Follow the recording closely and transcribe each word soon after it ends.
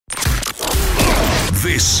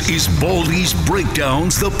This is Baldy's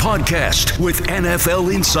Breakdowns, the podcast with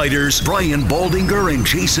NFL insiders Brian Baldinger and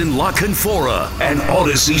Jason La Canfora, an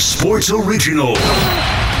Odyssey Sports original.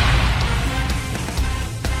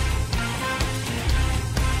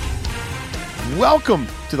 Welcome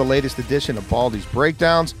to the latest edition of Baldy's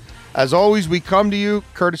Breakdowns. As always, we come to you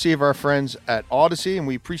courtesy of our friends at Odyssey, and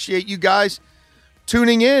we appreciate you guys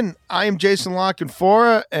tuning in. I am Jason La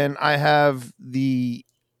Canfora, and I have the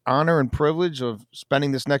honor and privilege of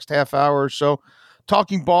spending this next half hour or so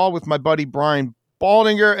talking ball with my buddy Brian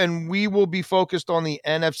Baldinger, and we will be focused on the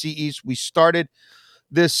NFC East. We started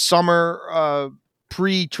this summer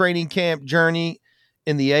pre-training camp journey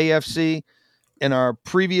in the AFC. In our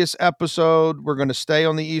previous episode, we're going to stay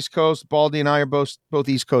on the East Coast. Baldy and I are both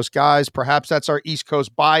East Coast guys. Perhaps that's our East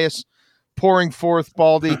Coast bias pouring forth,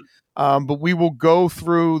 Baldy. But we will go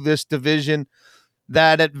through this division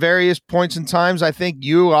that at various points in times, I think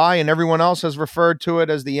you, I, and everyone else has referred to it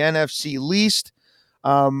as the NFC least.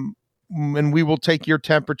 And we will take your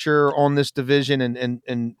temperature on this division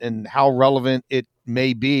and how relevant it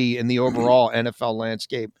may be in the overall NFL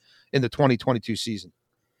landscape in the 2022 season.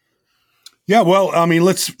 Yeah, well, I mean,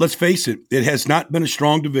 let's face it. It has not been a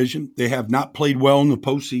strong division. They have not played well in the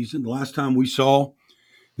postseason. The last time we saw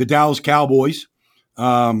the Dallas Cowboys,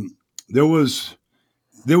 there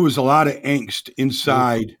was a lot of angst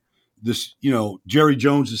inside this, Jerry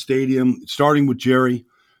Jones' stadium, starting with Jerry.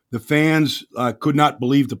 The fans could not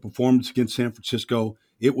believe the performance against San Francisco.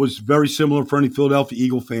 It was very similar for any Philadelphia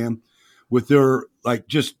Eagle fan with their,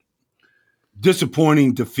 just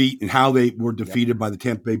disappointing defeat and how they were defeated by the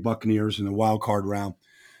Tampa Bay Buccaneers in the wild card round.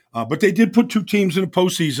 But they did put two teams in the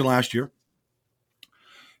postseason last year.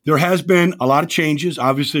 There has been a lot of changes,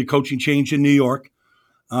 obviously a coaching change in New York.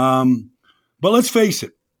 But let's face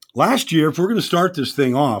it, last year, if we're going to start this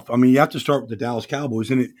thing off, I mean, you have to start with the Dallas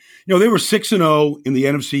Cowboys. And, they were 6-0 in the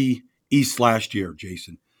NFC East last year,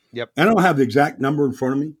 Jason. Yep. I don't have the exact number in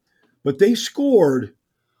front of me, but they scored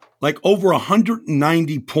over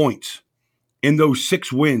 190 points in those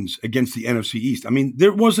 6 wins against the NFC East. I mean,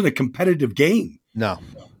 there wasn't a competitive game. No.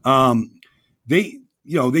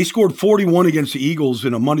 They scored 41 against the Eagles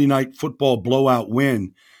in a Monday Night Football blowout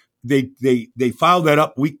win. They followed that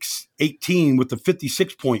up week 18 with the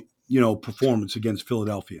 56-point, performance against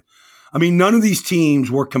Philadelphia. I mean, none of these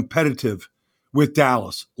teams were competitive with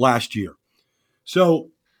Dallas last year.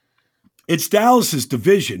 So it's Dallas's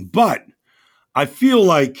division, but I feel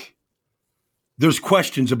like there's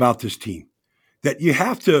questions about this team that you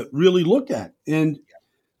have to really look at. And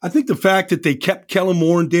I think the fact that they kept Kellen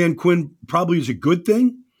Moore and Dan Quinn probably is a good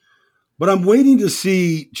thing, but I'm waiting to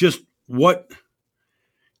see just what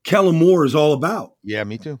Kellen Moore is all about. Yeah,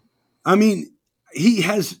 me too. I mean, he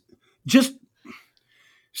has just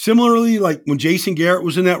similarly, when Jason Garrett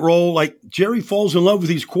was in that role, Jerry falls in love with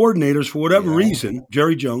these coordinators for whatever reason,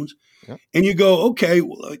 Jerry Jones. Yeah. And you go, okay,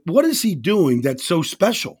 what is he doing that's so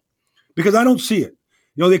special? Because I don't see it.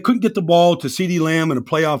 They couldn't get the ball to CeeDee Lamb in a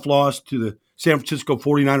playoff loss to the San Francisco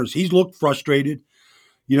 49ers. He's looked frustrated.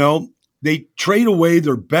 They trade away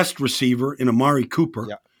their best receiver in Amari Cooper.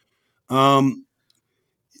 Yeah.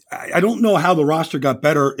 I don't know how the roster got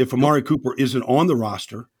better if Amari Cooper isn't on the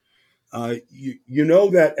roster. You know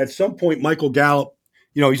that at some point Michael Gallup,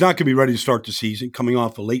 he's not going to be ready to start the season coming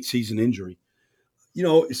off a late season injury.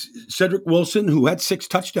 Cedric Wilson, who had 6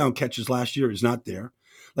 touchdown catches last year, is not there.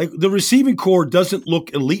 The receiving core doesn't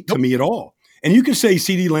look elite to me at all. And you can say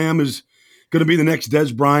CeeDee Lamb is going to be the next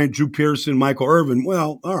Dez Bryant, Drew Pearson, Michael Irvin.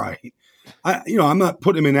 Well, all right. I'm not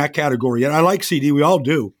putting him in that category yet. I like CD. We all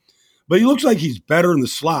do. But he looks like he's better in the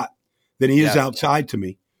slot than he is outside to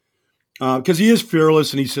me. Because he is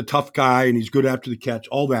fearless and he's a tough guy and he's good after the catch.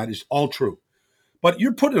 All that is all true. But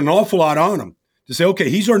you're putting an awful lot on him to say, okay,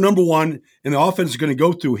 he's our number one and the offense is going to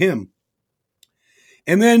go through him.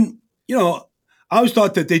 And then, I always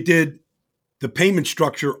thought that they did the payment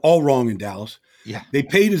structure all wrong in Dallas. Yeah. They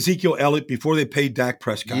paid Ezekiel Elliott before they paid Dak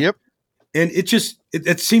Prescott. Yep. And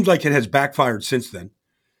it seems like it has backfired since then.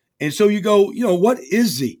 And so you go, what is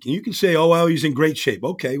Zeke? And you can say, oh, well, he's in great shape.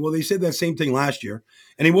 Okay, well, they said that same thing last year,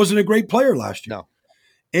 and he wasn't a great player last year. No.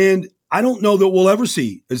 And I don't know that we'll ever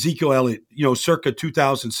see Ezekiel Elliott, circa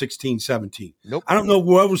 2016-17. Nope. I don't know if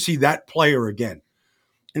we'll ever see that player again.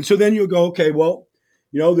 And so then you'll go, okay, well,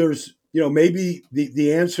 there's – maybe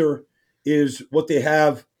the answer is what they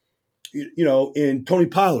have, in Tony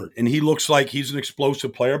Pollard. And he looks like he's an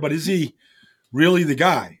explosive player, but is he really the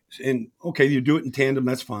guy? And, okay, you do it in tandem,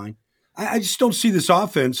 that's fine. I just don't see this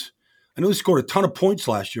offense. I know they scored a ton of points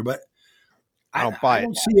last year, but I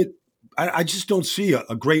don't see it. I just don't see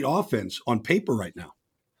a great offense on paper right now.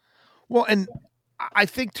 Well, and I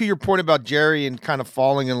think to your point about Jerry and kind of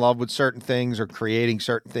falling in love with certain things or creating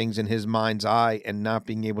certain things in his mind's eye and not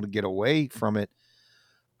being able to get away from it,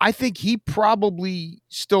 I think he probably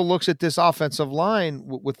still looks at this offensive line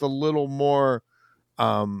with a little more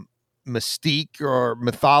mystique or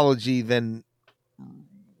mythology than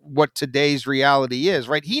what today's reality is,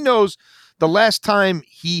 right? He knows the last time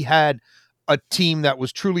he had a team that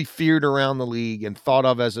was truly feared around the league and thought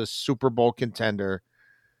of as a Super Bowl contender,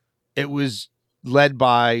 it was led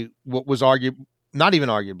by what was not even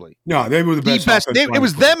arguably. No, they were the best. It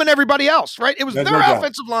was them and everybody else, right? It was their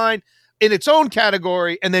offensive line in its own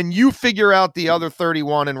category, and then you figure out the other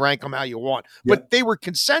 31 and rank them how you want. But they were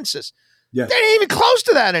consensus. Yes. They ain't even close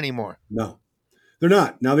to that anymore. No, they're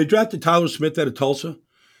not. Now, they drafted Tyler Smith out of Tulsa,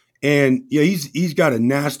 and he's got a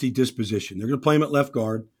nasty disposition. They're going to play him at left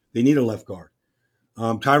guard. They need a left guard.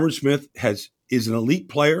 Tyron Smith is an elite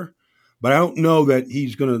player, but I don't know that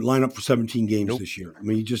he's going to line up for 17 games this year. I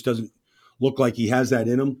mean, he just doesn't look like he has that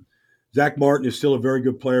in him. Zach Martin is still a very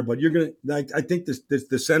good player, but I think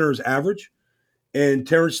the center is average, and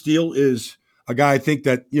Terrence Steele is a guy I think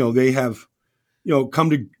that they have come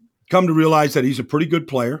to realize that he's a pretty good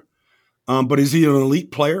player. But is he an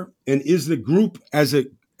elite player, and is the group as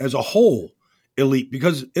a whole elite?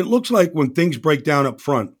 Because it looks like when things break down up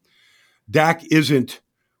front, Dak isn't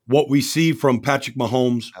what we see from Patrick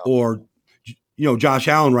Mahomes or Josh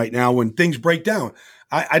Allen right now. When things break down,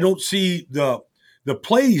 I don't see the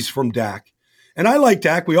plays from Dak. And I like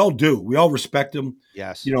Dak. We all do. We all respect him.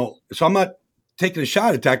 Yes. So I'm not taking a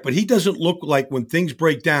shot at Dak, but he doesn't look like when things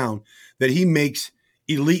break down that he makes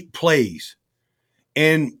elite plays.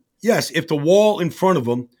 And yes, if the wall in front of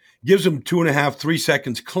him gives him 2.5, 3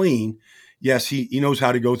 seconds clean, yes, he knows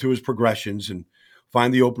how to go through his progressions and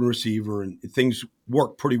find the open receiver, and things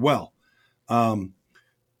work pretty well. I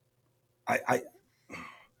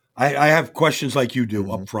have questions like you do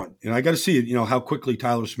up front, and I got to see how quickly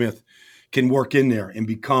Tyler Smith can work in there and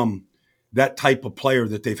become that type of player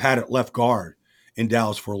that they've had at left guard in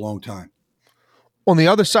Dallas for a long time. On the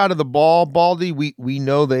other side of the ball, Baldy, we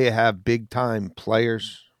know they have big time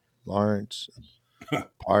players, Lawrence,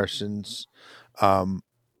 Parsons. I'm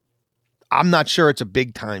not sure it's a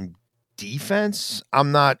big time defense.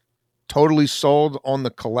 I'm not totally sold on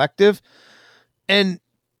the collective. And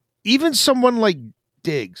even someone like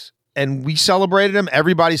Diggs, and we celebrated him.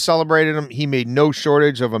 Everybody celebrated him. He made no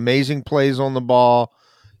shortage of amazing plays on the ball.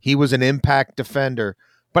 He was an impact defender.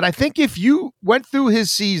 But I think if you went through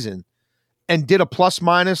his season and did a plus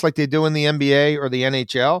minus like they do in the NBA or the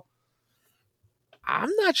NHL,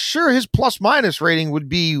 I'm not sure his plus minus rating would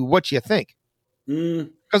be what you think.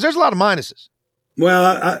 Because there's a lot of minuses. Well,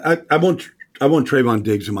 I won't Trayvon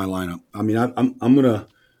Diggs in my lineup. I mean, I'm going to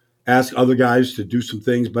ask other guys to do some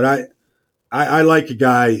things, but I like a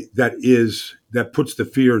guy that puts the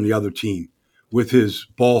fear in the other team with his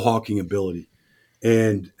ball hawking ability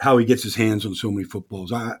and how he gets his hands on so many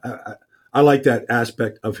footballs. I like that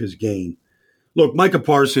aspect of his game. Look, Micah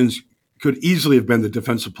Parsons could easily have been the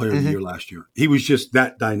defensive player of the year last year. He was just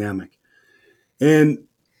that dynamic. And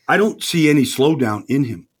I don't see any slowdown in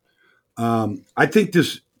him. I think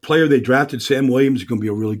this player they drafted, Sam Williams, is going to be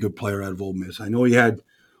a really good player out of Ole Miss. I know he had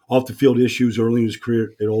off-the-field issues early in his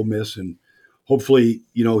career at Ole Miss, and hopefully,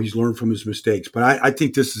 he's learned from his mistakes. But I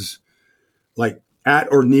think this is like at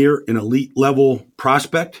or near an elite level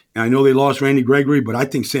prospect. And I know they lost Randy Gregory, but I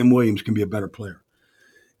think Sam Williams can be a better player.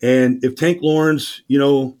 And if Tank Lawrence,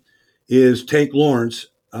 is Tank Lawrence,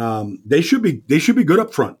 they should be good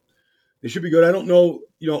up front. They should be good. I don't know,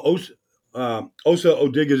 Osa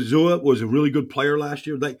Odigizua was a really good player last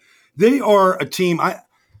year. They are a team.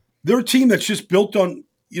 They're a team that's just built on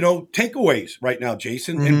takeaways right now,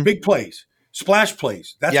 Jason, and big plays, splash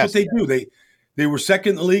plays. That's what they do. They were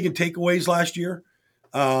second in the league in takeaways last year.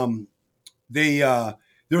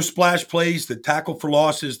 Their splash plays, the tackle for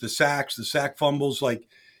losses, the sacks, the sack fumbles,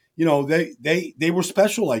 they were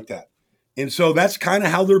special like that. And so that's kind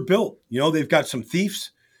of how they're built. They've got some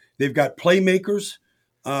thieves, they've got playmakers,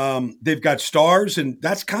 they've got stars, and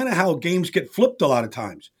that's kind of how games get flipped a lot of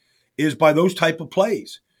times, is by those type of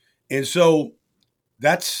plays. And so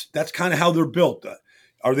that's kind of how they're built.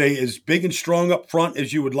 Are they as big and strong up front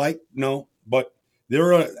as you would like? No, but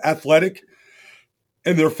they're athletic,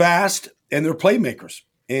 and they're fast, and they're playmakers.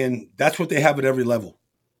 And that's what they have at every level.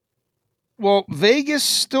 Well, Vegas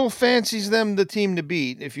still fancies them the team to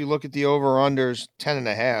beat. If you look at the over-unders,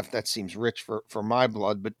 10.5, that seems rich for my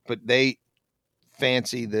blood, but they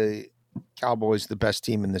fancy the Cowboys the best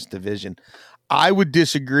team in this division. I would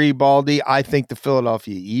disagree, Baldy. I think the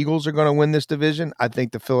Philadelphia Eagles are going to win this division. I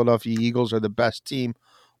think the Philadelphia Eagles are the best team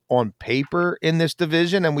on paper in this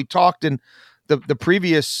division. And we talked in the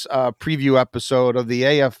previous preview episode of the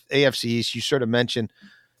AFC East, you sort of mentioned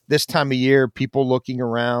this time of year, people looking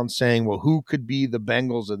around saying, well, who could be the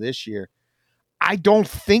Bengals of this year? I don't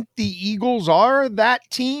think the Eagles are that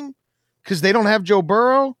team because they don't have Joe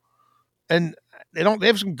Burrow and they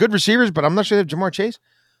have some good receivers, but I'm not sure they have Jamar Chase.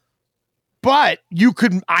 But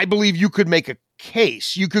I believe you could make a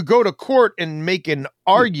case. You could go to court and make an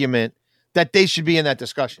argument that they should be in that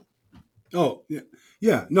discussion. Oh, yeah.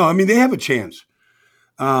 Yeah. No, I mean, they have a chance.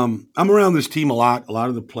 I'm around this team a lot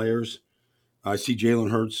of the players. I see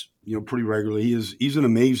Jalen Hurts, pretty regularly. He's an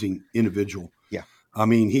amazing individual. Yeah. I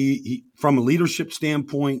mean, he from a leadership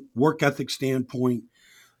standpoint, work ethic standpoint,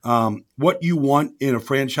 what you want in a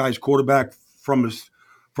franchise quarterback from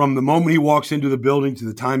the moment he walks into the building to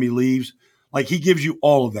the time he leaves, like he gives you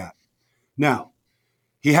all of that. Now,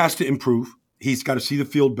 he has to improve. He's got to see the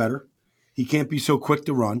field better. He can't be so quick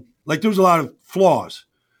to run. Like there's a lot of flaws.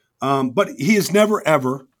 But he has never,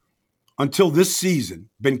 ever, until this season,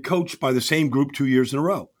 been coached by the same group 2 years in a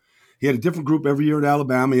row. He had a different group every year at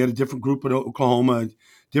Alabama. He had a different group at Oklahoma, a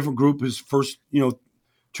different group his first,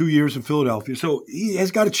 2 years in Philadelphia. So he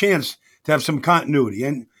has got a chance to have some continuity.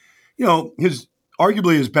 And,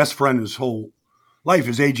 arguably his best friend his whole life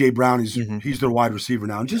is A.J. Brown. He's their wide receiver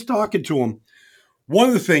now. And just talking to him, one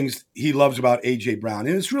of the things he loves about A.J. Brown,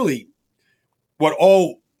 and it's really what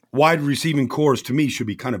all wide receiving cores to me should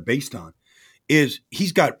be kind of based on, is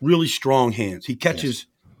he's got really strong hands. He catches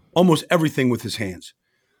almost everything with his hands.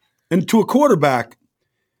 And to a quarterback,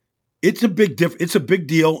 it's a big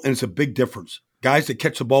deal and it's a big difference. Guys that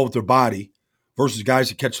catch the ball with their body versus guys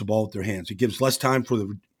that catch the ball with their hands. It gives less time for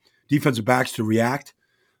the defensive backs to react.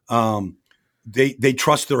 They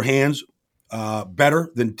trust their hands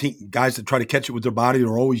better than guys that try to catch it with their body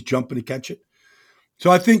or always jumping to catch it. So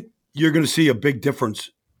I think you're going to see a big difference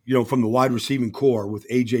from the wide receiving core with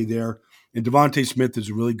AJ there. And Devontae Smith is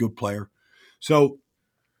a really good player. So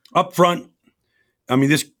up front, I mean,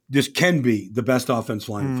 this can be the best offense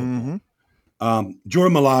line in football.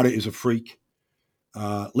 Jordan Mailata is a freak.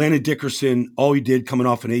 Landon Dickerson, all he did coming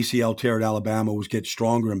off an ACL tear at Alabama was get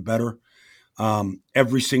stronger and better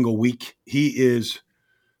every single week. He is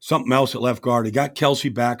something else at left guard. He got Kelsey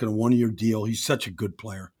back in a one-year deal. He's such a good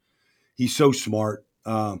player. He's so smart.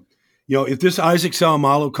 If this Isaac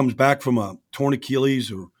Salamalu comes back from a torn Achilles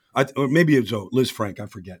or maybe it's Liz Frank, I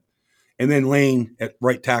forget, and then Lane at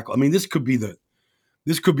right tackle. I mean, this could be the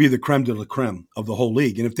creme de la creme of the whole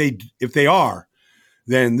league. And if they are,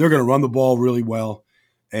 then they're going to run the ball really well,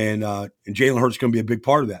 and Jalen Hurts is going to be a big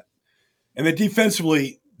part of that. And then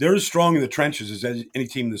defensively, they're as strong in the trenches as any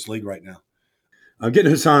team in this league right now.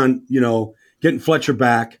 Getting Hassan, getting Fletcher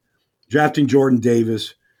back, drafting Jordan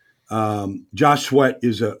Davis. Josh Sweat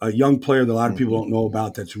is a young player that a lot of people don't know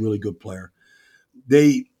about. That's a really good player.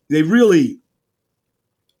 They really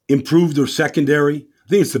improved their secondary. I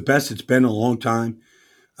think it's the best it's been in a long time.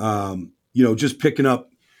 Just picking up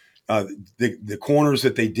the corners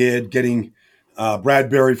that they did, getting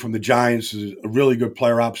Bradbury from the Giants is a really good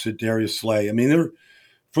player opposite Darius Slay. I mean, they're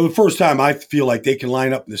for the first time, I feel like they can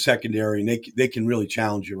line up in the secondary and they can really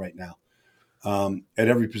challenge you right now at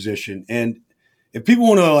every position. And if people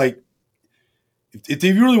want to if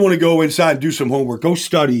they really want to go inside and do some homework, go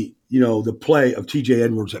study, the play of TJ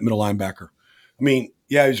Edwards at middle linebacker. I mean,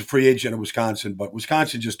 yeah, he's a free agent in Wisconsin, but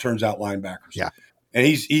Wisconsin just turns out linebackers. Yeah. And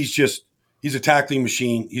he's a tackling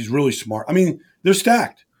machine. He's really smart. I mean, they're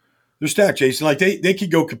stacked. They're stacked, Jason. Like they could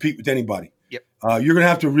go compete with anybody. Yep. You're going to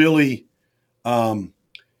have to really earn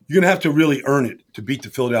it to beat the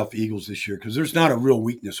Philadelphia Eagles this year because there's not a real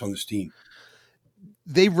weakness on this team.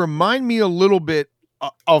 They remind me a little bit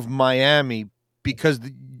of Miami because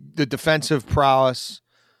the defensive prowess.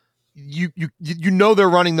 You they're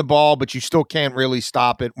running the ball, but you still can't really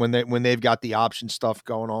stop it when they've got the option stuff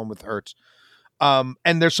going on with Hurts.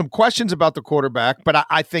 And there's some questions about the quarterback, but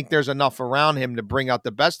I think there's enough around him to bring out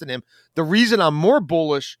the best in him. The reason I'm more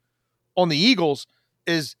bullish on the Eagles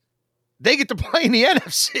is they get to play in the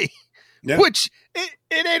NFC, which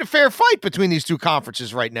it ain't a fair fight between these two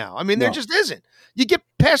conferences right now. I mean, there just isn't. You get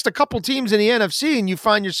past a couple teams in the NFC and you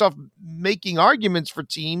find yourself making arguments for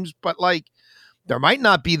teams, but there might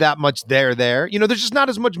not be that much there. There's just not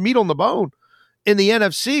as much meat on the bone in the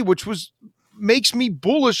NFC, which makes me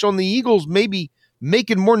bullish on the Eagles maybe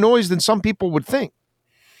making more noise than some people would think.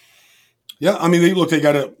 Yeah, I mean, they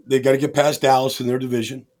got to get past Dallas in their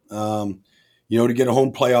division, to get a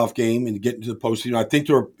home playoff game and to get into the postseason. I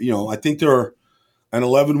think they're an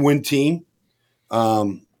 11-win team.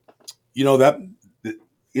 And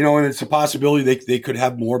it's a possibility they could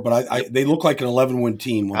have more, but they look like an 11-win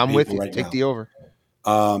team. I'm with you. Right Take now. the over.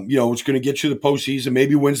 It's going to get you the postseason,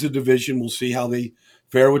 maybe wins the division. We'll see how they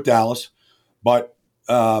fare with Dallas. But,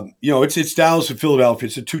 it's Dallas and Philadelphia.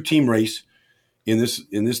 It's a 2-team race in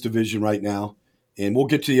this division right now. And we'll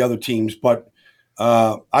get to the other teams. But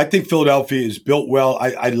I think Philadelphia is built well.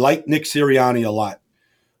 I like Nick Sirianni a lot.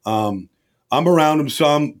 I'm around him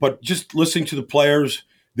some, but just listening to the players,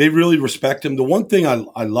 they really respect him. The one thing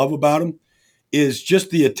I love about him is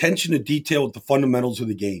just the attention to detail with the fundamentals of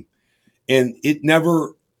the game. And it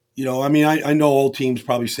never, I know all teams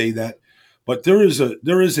probably say that, but there is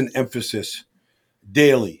an emphasis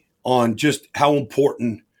daily on just how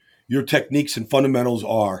important your techniques and fundamentals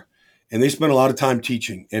are. And they spend a lot of time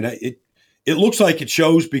teaching. And it looks like it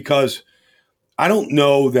shows, because I don't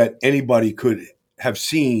know that anybody could have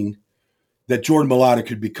seen that Jordan Mailata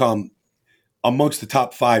could become amongst the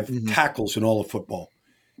top 5 tackles in all of football.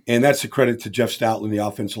 And that's a credit to Jeff Stoutland, the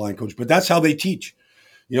offensive line coach. But that's how they teach.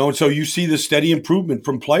 And so you see the steady improvement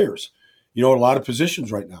from players, at a lot of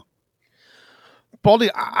positions right now. Baldy,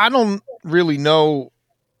 I don't really know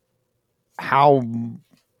how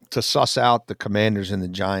to suss out the Commanders and the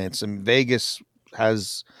Giants. And Vegas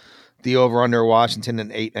has the over-under Washington at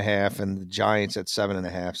 8.5 and the Giants at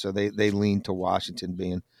 7.5. So they lean to Washington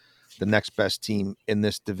being the next best team in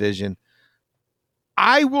this division.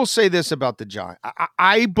 I will say this about the Giants.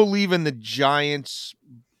 I believe in the Giants'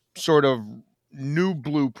 sort of new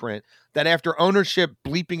blueprint that after ownership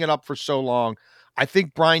bleeping it up for so long, I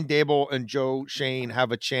think Brian Daboll and Joe Shane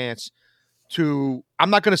have a chance to, I'm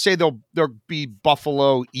not going to say they'll be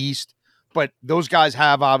Buffalo East, but those guys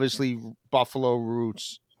have obviously Buffalo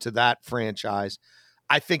roots to that franchise.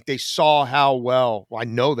 I think they saw how well, I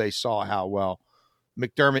know they saw how well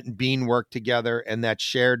McDermott and Bean worked together and that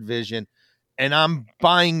shared vision. And I'm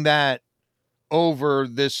buying that over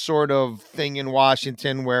this sort of thing in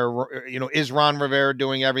Washington where, is Ron Rivera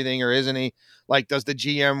doing everything or isn't he? Like, does the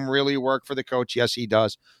GM really work for the coach? Yes, he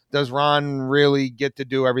does. Does Ron really get to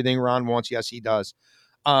do everything Ron wants? Yes, he does.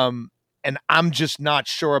 And I'm just not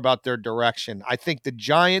sure about their direction. I think the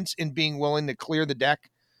Giants, in being willing to clear the deck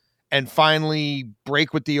and finally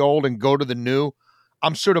break with the old and go to the new,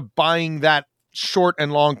 I'm sort of buying that short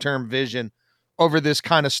and long-term vision over this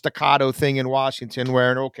kind of staccato thing in Washington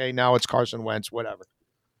where, okay, now it's Carson Wentz, whatever.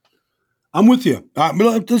 I'm with you.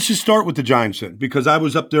 Let's just start with the Giants then, because I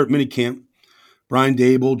was up there at minicamp. Brian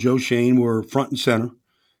Daboll, Joe Shane were front and center.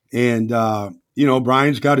 And,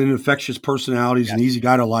 Brian's got an infectious personality. He's an easy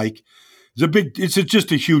guy to like. It's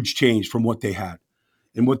just a huge change from what they had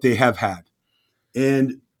and what they have had.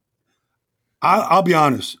 And I'll be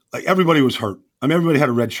honest, like, everybody was hurt. Everybody had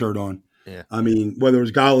a red shirt on. Yeah. Whether it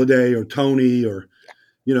was Galladay or Tony or,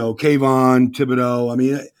 Kayvon,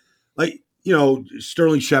 Thibodeau.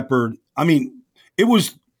 Sterling Shepard. It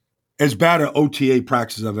was as bad an OTA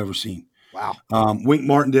practice as I've ever seen. Wow. Wink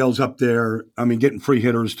Martindale's up there. Getting free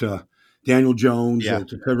hitters to Daniel Jones, to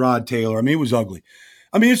Tyrod Taylor. It was ugly.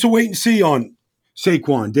 It's a wait and see on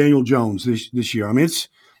Saquon, Daniel Jones this year.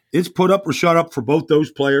 It's put up or shut up for both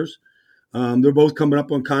those players. They're both coming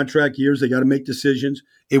up on contract years. They got to make decisions.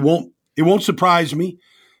 It won't surprise me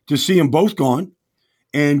to see them both gone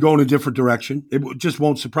and go in a different direction. It just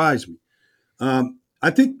won't surprise me. I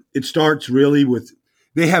think it starts really with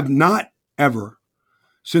they have not ever,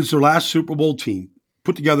 since their last Super Bowl team,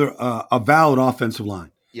 put together a valid offensive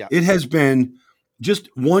line. Yeah. It has been just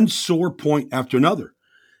one sore point after another.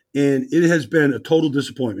 And it has been a total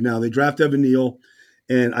disappointment. Now, they draft Evan Neal,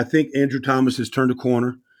 and I think Andrew Thomas has turned a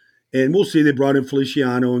corner. And we'll see. They brought in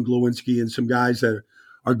Feliciano and Glowinski and some guys that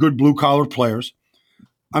are good blue-collar players.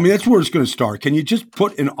 That's where it's going to start. Can you just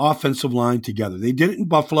put an offensive line together? They did it in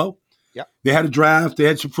Buffalo. Yeah. They had a draft. They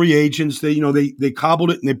had some free agents. They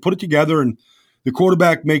cobbled it and they put it together. And the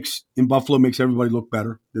quarterback in Buffalo makes everybody look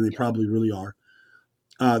better than they probably really are.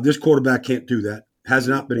 This quarterback can't do that. Has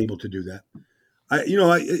not been able to do that.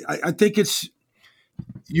 I think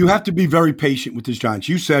you have to be very patient with this Giants.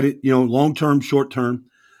 You said it. Long term, short term.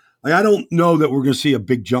 I don't know that we're going to see a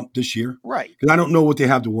big jump this year. Right. Because I don't know what they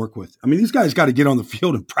have to work with. These guys got to get on the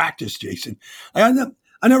field and practice, Jason. I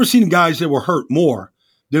never seen guys that were hurt more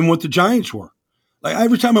than what the Giants were. Like,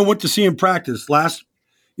 every time I went to see them practice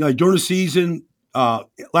during the season,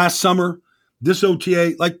 last summer, this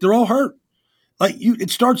OTA, they're all hurt. It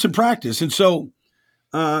starts in practice. And so,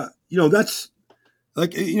 that's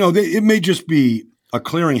it may just be a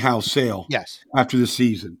clearinghouse sale. Yes. After the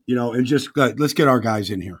season, and just let's get our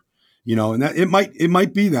guys in here. And that it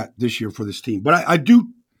might be that this year for this team. But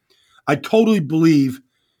I totally believe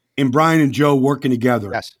in Brian and Joe working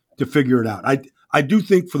together to figure it out. I do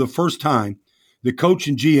think for the first time, the coach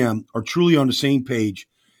and GM are truly on the same page,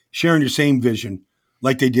 sharing the same vision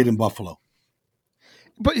like they did in Buffalo.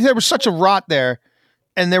 but there was such a rot there,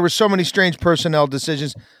 and there were so many strange personnel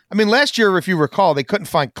decisions. I mean, last year, if you recall, they couldn't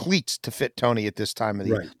find cleats to fit Tony at this time of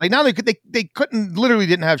the year. Like now, they couldn't, literally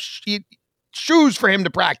didn't have shoes for him to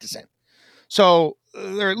practice in. So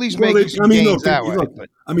they're at least making some gains that way. Look,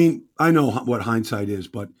 I mean, I know what hindsight is,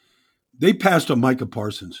 but they passed on Micah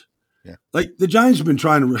Parsons. Yeah, like the Giants have been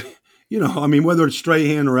trying to, I mean, whether it's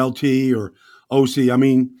Strahan or LT or OC, I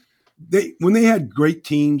mean, when they had great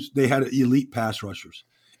teams, they had elite pass rushers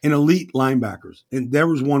and elite linebackers, and there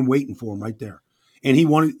was one waiting for him right there. And he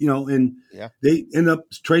wanted, they ended up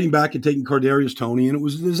trading back and taking Kadarius Toney, and it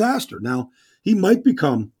was a disaster. Now he might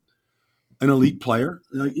become an elite player.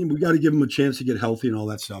 We got to give him a chance to get healthy and all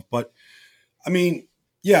that stuff. But I mean,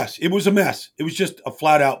 yes, it was a mess. It was just a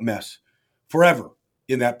flat out mess forever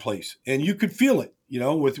in that place. And you could feel it,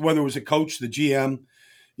 with whether it was a coach, the GM,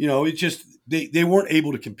 it just, they weren't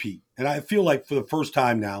able to compete. And I feel like for the first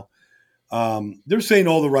time now, they're saying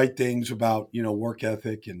all the right things about, work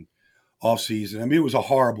ethic and off season. I mean, it was a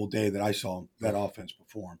horrible day that I saw that offense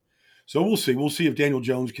perform. So we'll see. We'll see if Daniel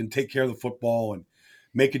Jones can take care of the football and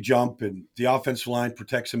make a jump, and the offensive line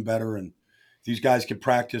protects him better, and these guys can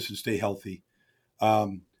practice and stay healthy.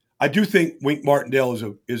 I do think Wink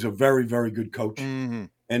Martindale is a very, very good coach, and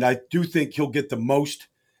I do think he'll get the most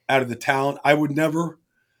out of the talent. I would never,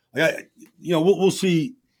 we'll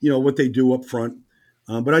see, what they do up front,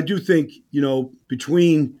 but I do think,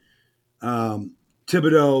 between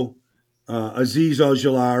Thibodeau, Azeez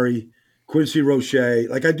Ojulari, Quincy Roche,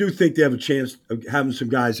 I do think they have a chance of having some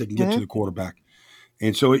guys that can get to the quarterback.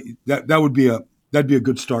 And so that'd be a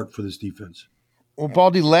good start for this defense. Well,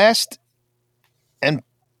 Baldy, last and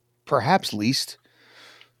perhaps least,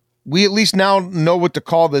 we at least now know what to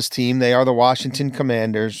call this team. They are the Washington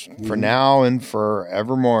Commanders for now and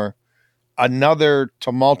forevermore. Another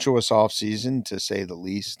tumultuous offseason, to say the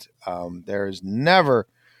least. There is never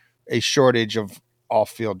a shortage of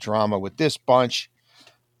off-field drama with this bunch.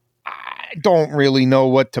 I don't really know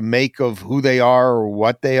what to make of who they are or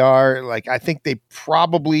what they are. I think they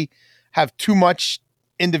probably have too much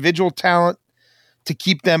individual talent to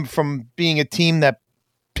keep them from being a team that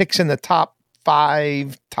picks in the top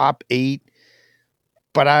 5, top 8.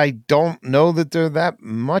 But I don't know that they're that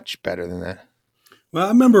much better than that. Well, I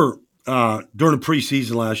remember during the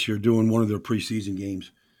preseason last year doing one of their preseason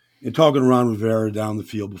games and talking around with Rivera down the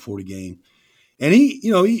field before the game. And he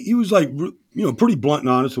was pretty blunt and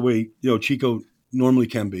honest the way, Chico normally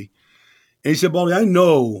can be. And he said, Baldy, I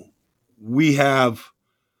know we have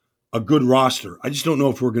a good roster. I just don't know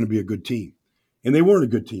if we're going to be a good team. And they weren't a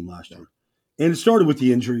good team last year. And it started with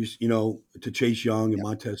the injuries, to Chase Young and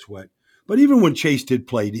Montez Sweat. But even when Chase did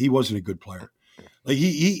play, he wasn't a good player.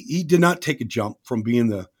 He did not take a jump from being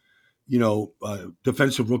the,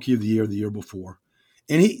 defensive rookie of the year before.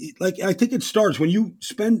 And I think it starts when you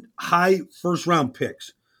spend high first round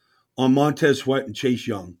picks on Montez Sweat and Chase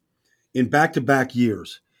Young in back-to-back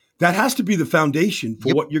years. That has to be the foundation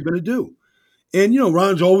for what you're going to do. And,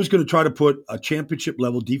 Ron's always going to try to put a championship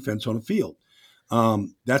level defense on the field.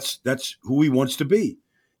 That's who he wants to be.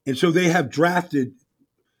 And so they have drafted,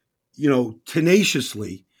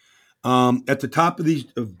 tenaciously at the top of these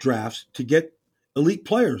drafts to get elite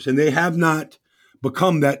players. And they have not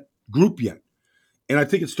become that group yet. And I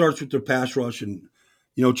think it starts with their pass rush, and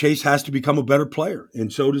Chase has to become a better player,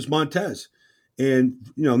 and so does Montez. And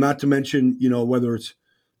not to mention whether it's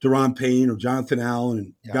Deron Payne or Jonathan Allen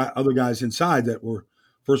and got other guys inside that were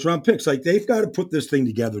first round picks. They've got to put this thing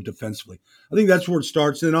together defensively. I think that's where it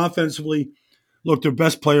starts. And then offensively, look, their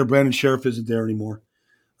best player Brandon Sheriff isn't there anymore.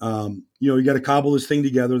 You got to cobble this thing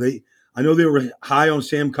together. I know they were high on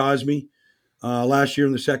Sam Cosmi last year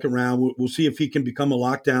in the second round. We'll see if he can become a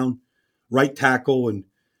lockdown right tackle. And,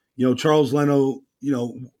 Charles Leno,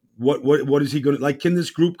 what is he going to, can this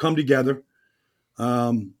group come together?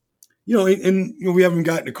 And we haven't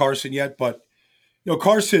gotten to Carson yet, but,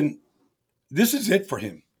 Carson, this is it for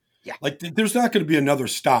him. Yeah. There's not going to be another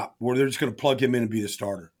stop where they're just going to plug him in and be the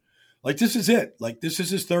starter. This is it. This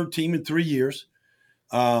is his third team in 3 years.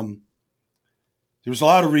 There was a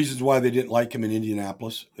lot of reasons why they didn't like him in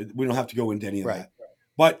Indianapolis. We don't have to go into any of that.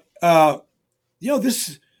 But,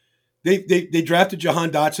 They drafted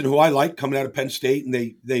Jahan Dotson, who I like, coming out of Penn State, and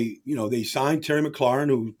they signed Terry McLaurin,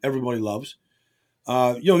 who everybody loves.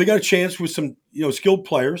 They got a chance with some skilled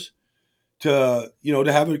players to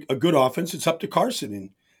have a good offense. It's up to Carson and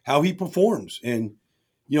how he performs, and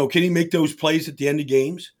can he make those plays at the end of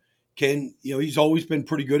games? He's always been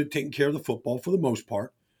pretty good at taking care of the football for the most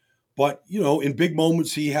part, but in big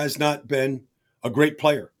moments he has not been a great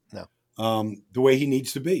player. No, the way he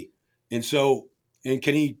needs to be, and so. And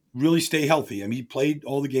can he really stay healthy? I mean, he played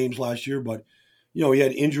all the games last year, but, he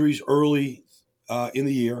had injuries early in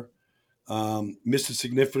the year, missed a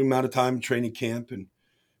significant amount of time in training camp and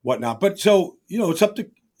whatnot. But so, it's up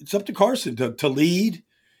to Carson to lead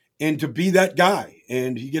and to be that guy.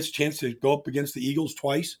 And he gets a chance to go up against the Eagles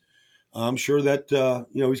twice. I'm sure that,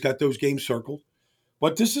 he's got those games circled.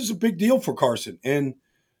 But this is a big deal for Carson. And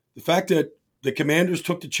the fact that the Commanders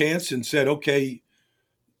took the chance and said, okay,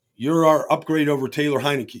 you're our upgrade over Taylor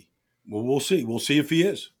Heineke. Well, we'll see. We'll see if he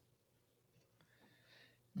is.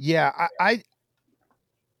 Yeah, I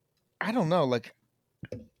don't know. Like,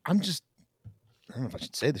 I don't know if I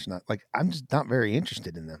should say this or not. Like, I'm just not very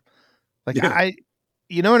interested in them. Like, Yeah.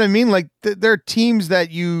 You know what I mean? Like, there are teams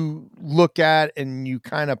that you look at and you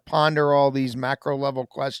kind of ponder all these macro level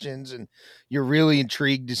questions, and you're really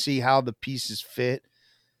intrigued to see how the pieces fit.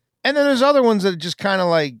 And then there's other ones that just kind of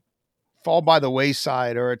like fall by the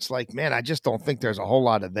wayside, or it's like, man, I just don't think there's a whole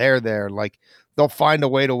lot of there. Like, they'll find a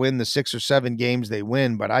way to win the 6 or 7 games they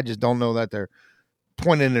win, but I just don't know that they're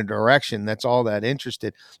pointing in a direction that's all that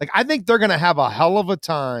interested. Like, I think they're going to have a hell of a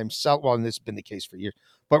time and this has been the case for years,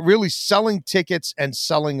 but really selling tickets and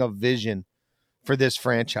selling a vision for this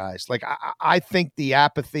franchise. Like, I think the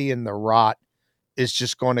apathy and the rot is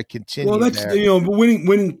just going to continue. Well, that's there. but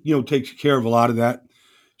winning takes care of a lot of that,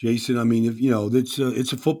 Jason. I mean, if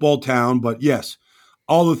it's a football town, but yes,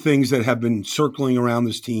 all the things that have been circling around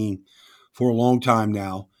this team for a long time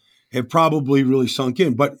now have probably really sunk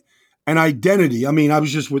in. But an identity. I mean, I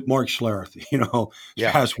was just with Mark Schlereth,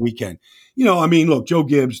 past weekend. I mean, look, Joe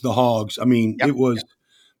Gibbs, the Hogs. I mean, it was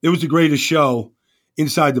the greatest show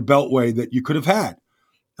inside the Beltway that you could have had,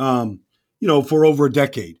 for over a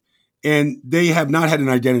decade. And they have not had an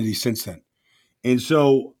identity since then. And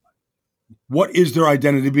so what is their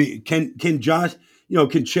identity be? Can Josh,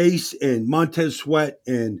 can Chase and Montez Sweat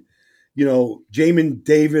and, Jamin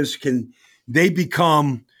Davis, can they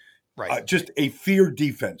become just a feared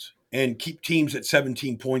defense and keep teams at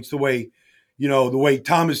 17 points the way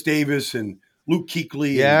Thomas Davis and Luke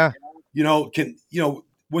Kuechly,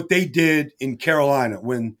 what they did in Carolina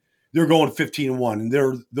when they're going 15-1 and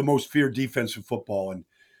they're the most feared defense in football. And,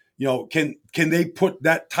 can they put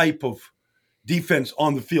that type of defense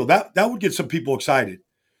on the field? That would get some people excited.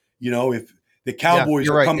 If the Cowboys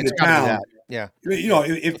are coming to town,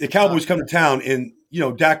 if the Cowboys come to town and,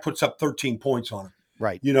 Dak puts up 13 points on them,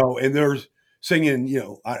 right. And they're singing,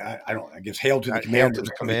 I guess, Hail to the Commanders. Hail to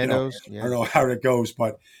the Commandos. I don't know how that goes,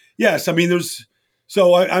 but yes, I mean,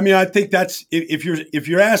 I think that's, if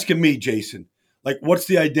you're asking me, Jason, like, what's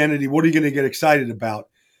the identity? What are you going to get excited about?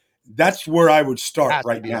 That's where I would start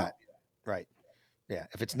right now. That. Right. Yeah.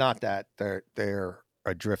 If it's not that, they're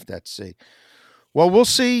adrift at sea. Well, we'll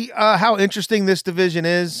see how interesting this division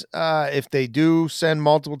is. If they do send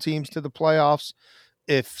multiple teams to the playoffs,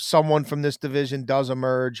 if someone from this division does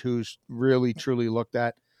emerge who's really, truly looked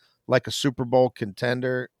at like a Super Bowl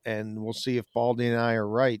contender, and we'll see if Baldy and I are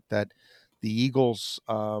right that the Eagles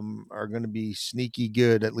are going to be sneaky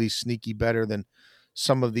good, at least sneaky better than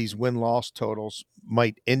some of these win-loss totals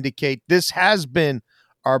might indicate. This has been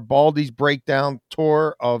our Baldy's breakdown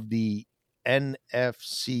tour of the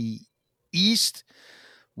NFC East.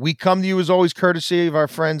 We come to you as always courtesy of our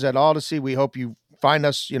friends at Odyssey. We hope you find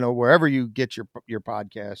us, wherever you get your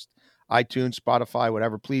podcast, iTunes, Spotify,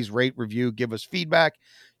 whatever. Please rate, review, give us feedback.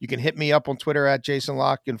 You can hit me up on Twitter at Jason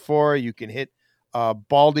Lock-and-4. You can hit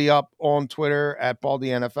Baldy up on Twitter at Baldy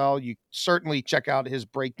NFL. You certainly check out his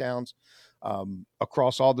breakdowns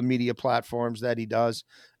across all the media platforms that he does.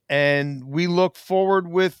 And we look forward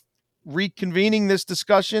with reconvening this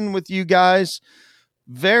discussion with you guys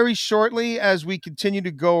very shortly as we continue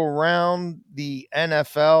to go around the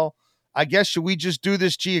NFL. I guess, should we just do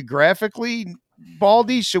this geographically,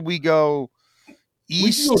 Baldy? Should we go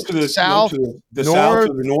east, south, the north, south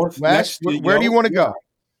or the north, west? Where do you want to go?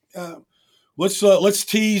 Let's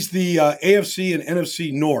tease the AFC and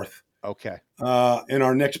NFC North. Okay. In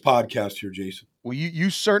our next podcast here, Jason. Well, you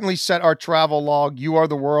certainly set our travel log. You are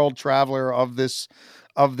the world traveler of this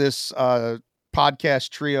podcast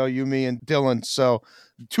trio, you, me, and Dylan. So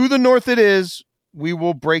to the north it is. We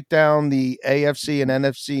will break down the AFC and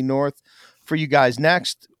NFC North for you guys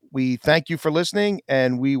next. We thank you for listening,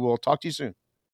 and we will talk to you soon.